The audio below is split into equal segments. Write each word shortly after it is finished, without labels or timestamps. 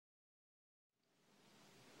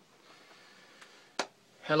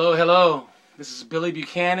Hello, hello. This is Billy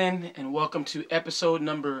Buchanan, and welcome to episode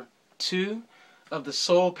number 2 of the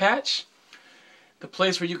Soul Patch, the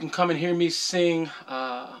place where you can come and hear me sing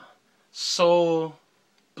soul,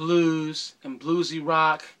 blues, and bluesy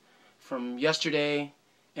rock from yesterday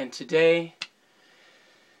and today.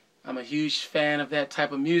 I'm a huge fan of that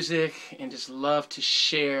type of music and just love to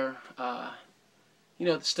share,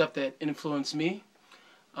 the stuff that influenced me.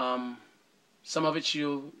 Some of it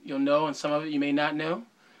you'll know, and some of it you may not know.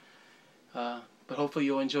 But hopefully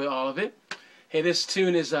you'll enjoy all of it. Hey, this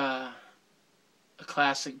tune is a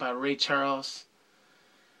classic by Ray Charles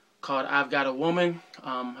called "I've Got a Woman."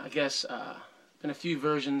 I guess been a few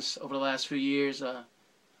versions over the last few years.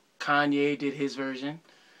 Kanye did his version,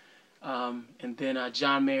 and then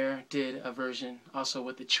John Mayer did a version also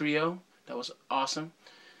with the trio. That was awesome.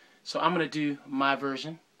 So I'm gonna do my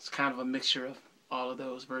version. It's kind of a mixture of all of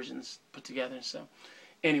those versions put together. So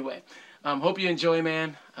anyway, hope you enjoy,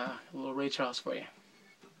 man. A little Ray Charles for you.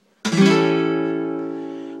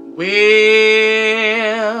 Well,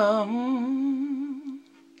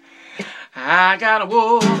 I got a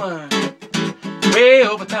woman way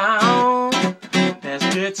over town that's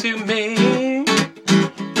good to me.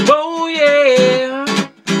 Oh yeah,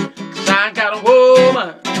 'cause I got a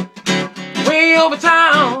woman way over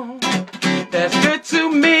town that's good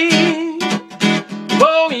to me.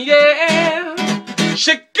 Oh yeah,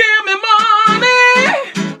 she give me money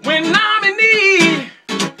when I'm in need.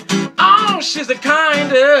 Oh, she's the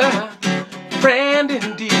kind of friend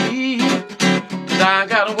indeed. 'Cause I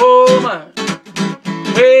got a woman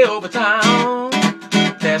way over town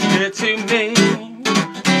that's good to me.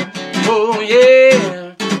 Oh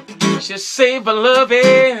yeah, she save her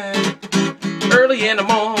loving early in the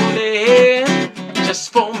morning just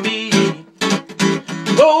for me.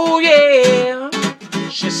 Oh yeah,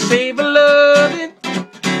 she save her loving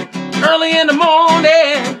early in the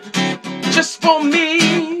morning just for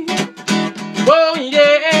me. Oh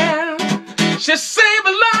yeah, she save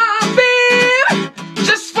her loving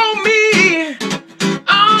just for me.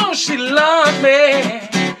 Oh, she loves me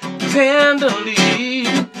tenderly.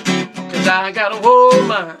 'Cause I got a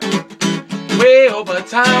woman way over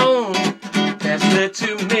town that's good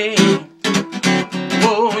to me.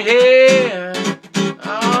 Oh yeah,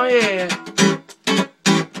 oh yeah.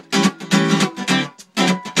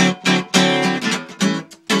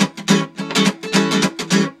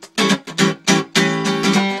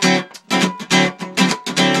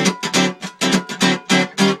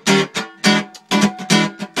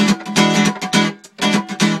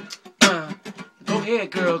 Go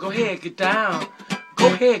ahead, girl, go ahead, get down. Go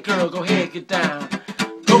ahead, girl, go ahead, get down.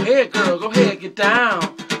 Go ahead, girl, go ahead, get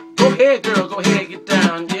down. Go ahead, girl, go ahead, get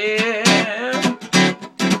down. Yeah.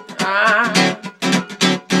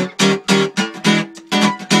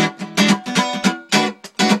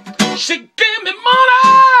 She give me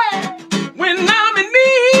money when I'm in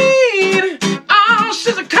need. Oh,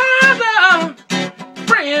 she's a kind of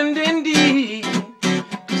friend indeed.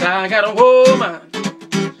 'Cause I got a woman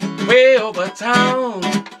way over town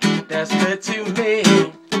that's good to me.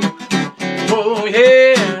 Oh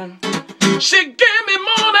yeah, she give me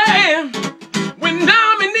money when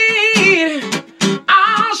I'm in need.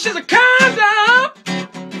 Oh, she's a kind of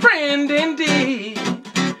friend indeed.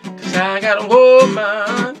 'Cause I got a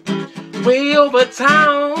woman way over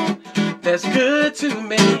town that's good to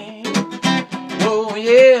me. Oh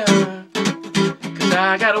yeah, 'cause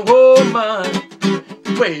I got a woman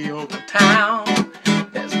way over town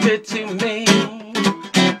that's good to me.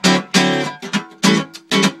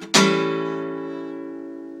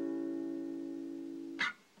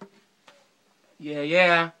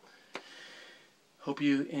 Yeah. Hope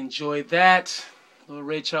you enjoyed that. A little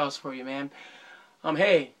Ray Charles for you, man.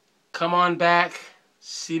 Hey, come on back.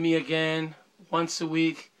 See me again once a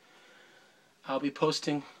week. I'll be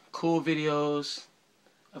posting cool videos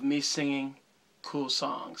of me singing cool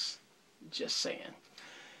songs. Just saying.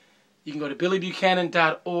 You can go to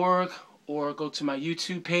billybuchanan.org or go to my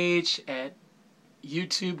YouTube page at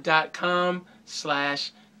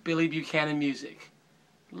youtube.com/BillyBuchananMusic.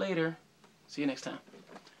 Later. See you next time.